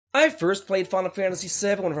I first played Final Fantasy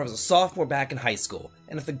VII whenever I was a sophomore back in high school,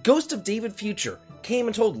 and if the ghost of David Future came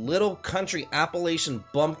and told little country Appalachian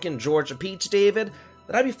bumpkin Georgia Peach David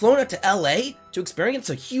that I'd be flown out to LA to experience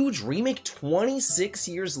a huge remake 26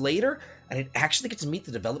 years later, and I'd actually get to meet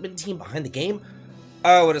the development team behind the game,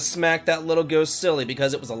 I would have smacked that little ghost silly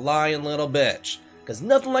because it was a lying little bitch. Because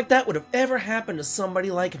nothing like that would have ever happened to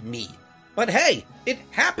somebody like me. But hey, it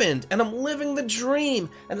happened, and I'm living the dream,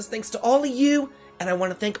 and it's thanks to all of you, and I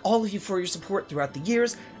want to thank all of you for your support throughout the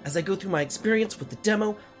years as I go through my experience with the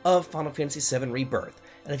demo of Final Fantasy VII Rebirth.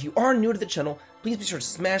 And if you are new to the channel, please be sure to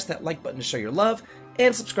smash that like button to show your love,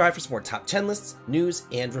 and subscribe for some more top 10 lists, news,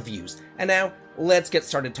 and reviews. And now, let's get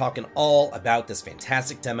started talking all about this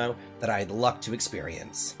fantastic demo that I had the luck to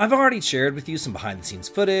experience. I've already shared with you some behind-the-scenes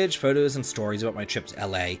footage, photos, and stories about my trip to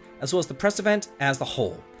LA, as well as the press event as a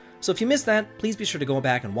whole. So if you missed that, please be sure to go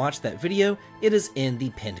back and watch that video. It is in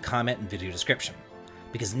the pinned comment and video description.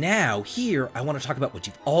 Because now, here, I want to talk about what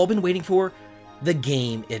you've all been waiting for, the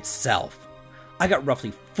game itself. I got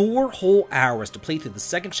roughly 4 whole hours to play through the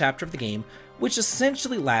second chapter of the game, which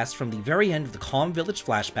essentially lasts from the very end of the Calm Village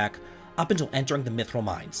flashback up until entering the Mithril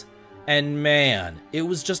Mines. And man, it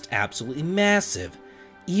was just absolutely massive.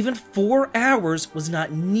 Even 4 hours was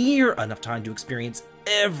not near enough time to experience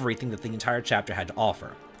everything that the entire chapter had to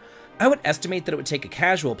offer. I would estimate that it would take a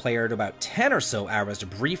casual player to about 10 or so hours to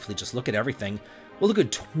briefly just look at everything, while a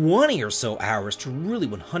good 20 or so hours to really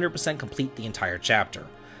 100% complete the entire chapter.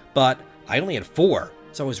 But I only had 4,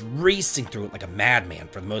 so I was racing through it like a madman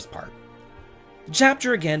for the most part. The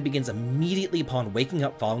chapter again begins immediately upon waking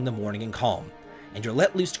up following the morning in Calm, and you're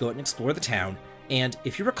let loose to go out and explore the town, and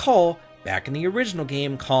if you recall, back in the original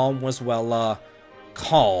game, Calm was, well,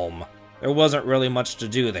 calm. There wasn't really much to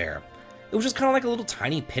do there. It was just kind of like a little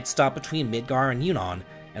tiny pit stop between Midgar and Yunnan,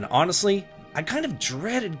 and honestly, I kind of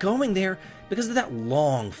dreaded going there because of that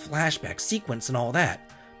long flashback sequence and all that.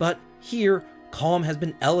 But here, Calm has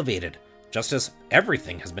been elevated, just as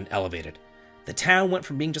everything has been elevated. The town went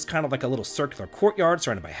from being just kind of like a little circular courtyard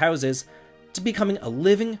surrounded by houses to becoming a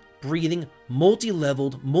living, breathing,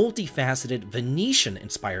 multi-leveled, multifaceted,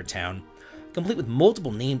 Venetian-inspired town, complete with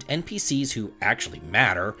multiple named NPCs who actually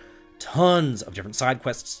matter, tons of different side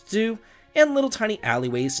quests to do, and little tiny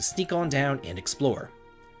alleyways to sneak on down and explore.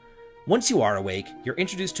 Once you are awake, you're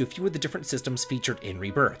introduced to a few of the different systems featured in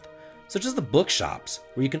Rebirth, such as the bookshops,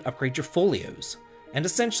 where you can upgrade your folios, and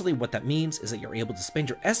essentially what that means is that you're able to spend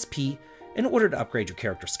your SP in order to upgrade your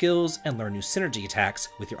character skills and learn new synergy attacks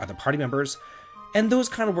with your other party members, and those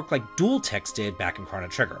kind of work like dual text did back in Chrono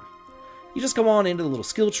Trigger. You just go on into the little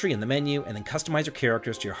skill tree in the menu and then customize your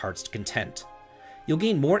characters to your heart's content. You'll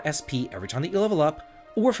gain more SP every time that you level up,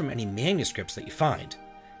 or from any manuscripts that you find.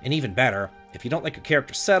 And even better, if you don't like your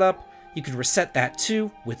character setup, you can reset that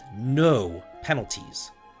too with no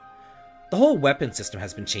penalties. The whole weapon system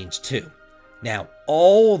has been changed too. Now,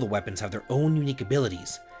 all the weapons have their own unique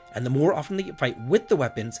abilities, and the more often that you fight with the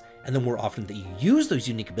weapons, and the more often that you use those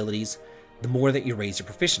unique abilities, the more that you raise your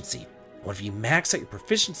proficiency. And if you max out your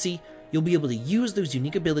proficiency, you'll be able to use those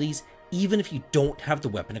unique abilities even if you don't have the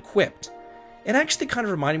weapon equipped. It actually kind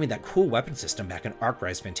of reminded me of that cool weapon system back in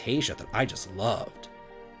Arc-Rise Fantasia that I just loved.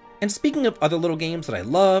 And speaking of other little games that I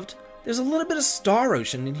loved, there's a little bit of Star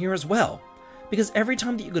Ocean in here as well, because every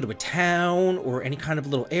time that you go to a town or any kind of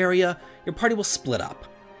little area, your party will split up,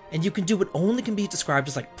 and you can do what only can be described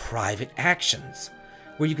as like private actions,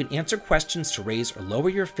 where you can answer questions to raise or lower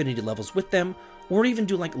your affinity levels with them, or even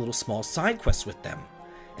do like little small side quests with them.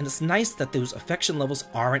 And it's nice that those affection levels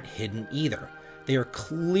aren't hidden either. They are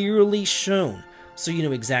clearly shown, so you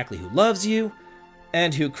know exactly who loves you,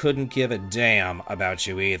 and who couldn't give a damn about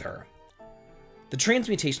you either. The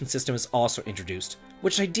transmutation system is also introduced,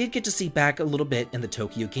 which I did get to see back a little bit in the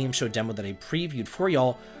Tokyo Game Show demo that I previewed for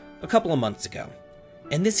y'all a couple of months ago.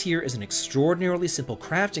 And this here is an extraordinarily simple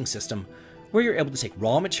crafting system where you're able to take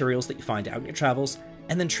raw materials that you find out in your travels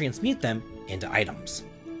and then transmute them into items.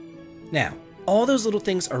 Now, all those little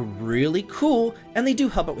things are really cool, and they do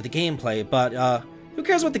help out with the gameplay, but who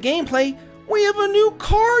cares about the gameplay? We have a new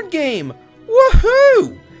card game!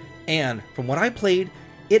 Woohoo! And from what I played,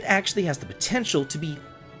 it actually has the potential to be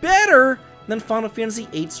better than Final Fantasy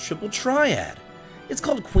VIII's Triple Triad. It's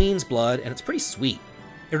called Queen's Blood, and it's pretty sweet.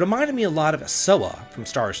 It reminded me a lot of Asoa from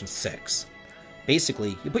Star Ocean 6.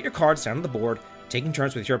 Basically, you put your cards down on the board, taking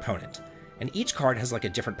turns with your opponent, and each card has like a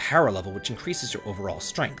different power level which increases your overall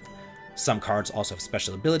strength. Some cards also have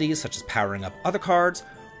special abilities such as powering up other cards,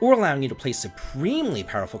 or allowing you to place supremely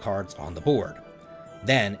powerful cards on the board.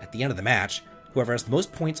 Then, at the end of the match, whoever has the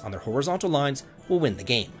most points on their horizontal lines will win the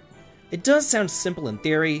game. It does sound simple in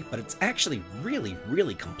theory, but it's actually really,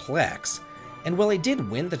 really complex, And while I did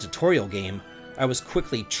win the tutorial game, I was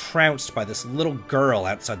quickly trounced by this little girl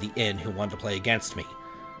outside the inn who wanted to play against me.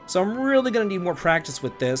 So I'm really going to need more practice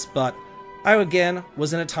with this, but I again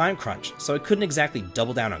was in a time crunch, so I couldn't exactly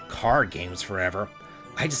double down on card games forever.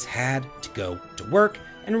 I just had to go to work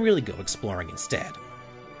and really go exploring instead.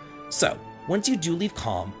 So, once you do leave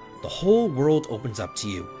Calm, the whole world opens up to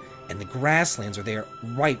you, and the grasslands are there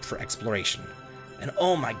ripe for exploration. And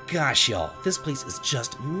oh my gosh, y'all, this place is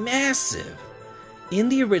just massive! In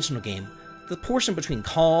the original game, the portion between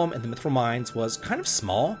Calm and the Mithril Mines was kind of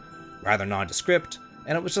small, rather nondescript,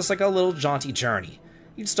 and it was just like a little jaunty journey.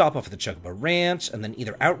 You'd stop off at the Chocobo Ranch, and then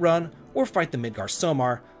either outrun or fight the Midgar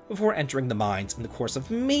Somar before entering the mines in the course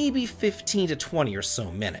of maybe 15 to 20 or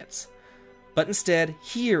so minutes. But instead,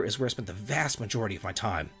 here is where I spent the vast majority of my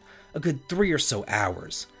time, a good 3 or so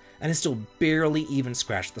hours, and I still barely even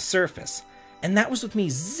scratched the surface. And that was with me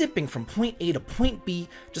zipping from point A to point B,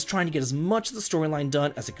 just trying to get as much of the storyline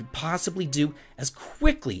done as I could possibly do as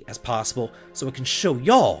quickly as possible so I can show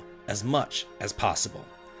y'all as much as possible.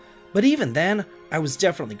 But even then, I was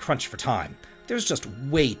definitely crunched for time. There's just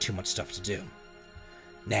way too much stuff to do.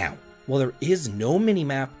 Now, while there is no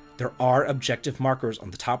minimap, there are objective markers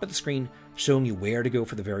on the top of the screen showing you where to go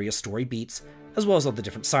for the various story beats, as well as all the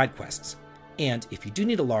different side quests. And if you do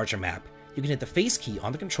need a larger map, you can hit the face key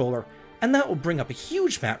on the controller, and that will bring up a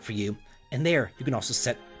huge map for you, and there you can also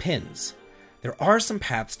set pins. There are some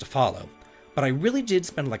paths to follow, but I really did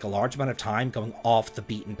spend like a large amount of time going off the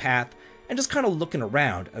beaten path and just kind of looking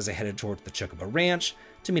around as I headed towards the Chocobo Ranch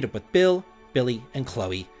to meet up with Bill, Billy, and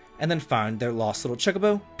Chloe, and then find their lost little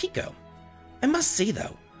Chocobo, Pico. I must say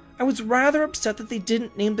though, I was rather upset that they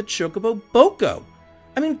didn't name the Chocobo Boko.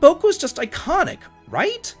 I mean, Boko's just iconic,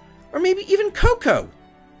 right? Or maybe even Coco.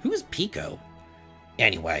 Who's Pico?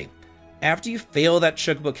 Anyway, after you fail that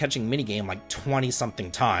Chocobo catching minigame like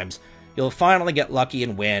 20-something times, you'll finally get lucky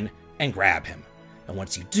and win and grab him. And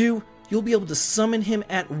once you do, you'll be able to summon him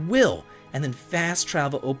at will, and then fast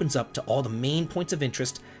travel opens up to all the main points of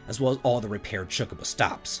interest as well as all the repaired Chocobo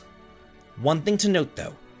stops. One thing to note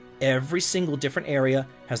though, every single different area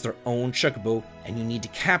has their own Chocobo and you need to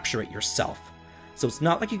capture it yourself. So it's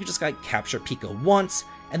not like you could just capture Pico once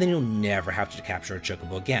and then you'll never have to capture a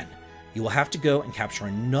Chocobo again. You will have to go and capture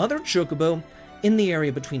another Chocobo in the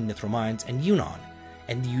area between Mithril Mines and Yunnan,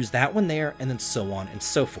 and use that one there, and then so on and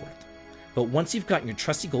so forth. But once you've gotten your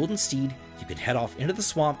trusty golden steed, you can head off into the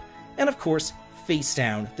swamp, and of course, face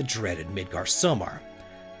down the dreaded Midgar Somar.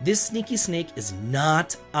 This sneaky snake is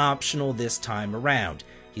not optional this time around.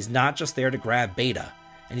 He's not just there to grab beta,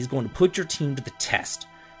 and he's going to put your team to the test,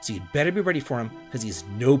 so you'd better be ready for him, because he's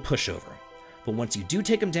no pushover. But once you do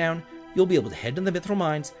take him down, you'll be able to head to the Mithril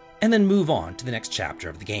Mines, and then move on to the next chapter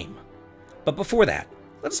of the game. But before that,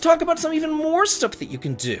 let's talk about some even more stuff that you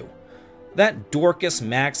can do. That Dorcas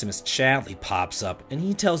Maximus Chadley pops up, and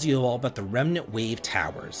he tells you all about the Remnant Wave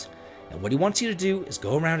Towers. And what he wants you to do is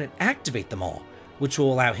go around and activate them all, which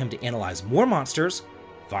will allow him to analyze more monsters,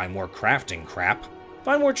 find more crafting crap,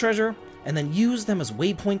 find more treasure, and then use them as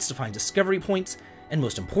waypoints to find discovery points, and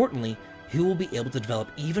most importantly, he will be able to develop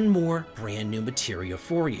even more brand new materia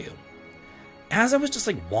for you. As I was just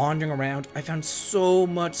wandering around, I found so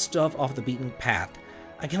much stuff off the beaten path,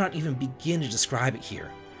 I cannot even begin to describe it here.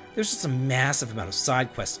 There's just a massive amount of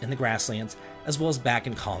side quests in the grasslands, as well as back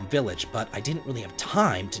in Calm Village, but I didn't really have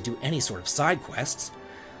time to do any sort of side quests.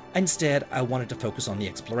 Instead, I wanted to focus on the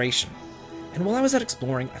exploration. And while I was out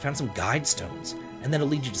exploring, I found some guide stones, and then it'll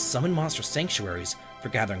lead you to summon monster sanctuaries for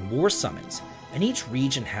gathering more summons, and each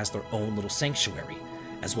region has their own little sanctuary,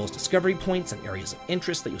 as well as discovery points and areas of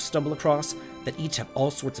interest that you'll stumble across that each have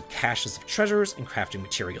all sorts of caches of treasures and crafting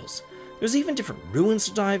materials. There's even different ruins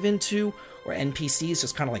to dive into, or NPCs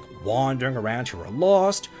just kind of wandering around who are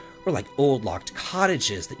lost, or old locked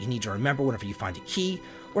cottages that you need to remember whenever you find a key,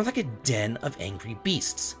 or a den of angry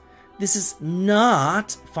beasts. This is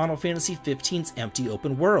not Final Fantasy XV's empty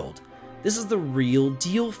open world. This is the real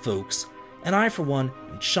deal, folks, and I, for one,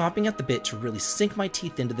 am chomping at the bit to really sink my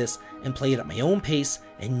teeth into this and play it at my own pace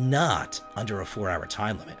and not under a 4-hour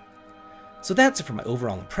time limit. So that's it for my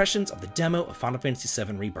overall impressions of the demo of Final Fantasy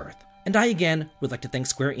VII Rebirth. And I again would like to thank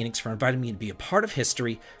Square Enix for inviting me to be a part of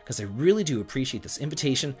history, because I really do appreciate this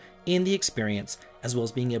invitation and the experience, as well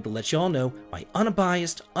as being able to let you all know my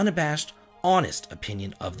unbiased, unabashed, honest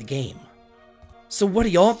opinion of the game. So what do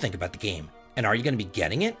y'all think about the game? And are you going to be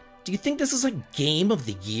getting it? Do you think this is Game of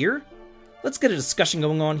the Year? Let's get a discussion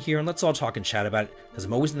going on here, and let's all talk and chat about it, because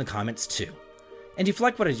I'm always in the comments too. And if you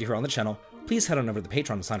like what I do here on the channel, please head on over to the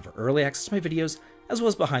Patreon to sign up for early access to my videos, as well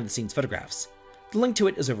as behind the scenes photographs. The link to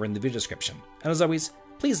it is over in the video description. And as always,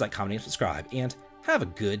 please like, comment, and subscribe, and have a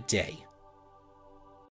good day.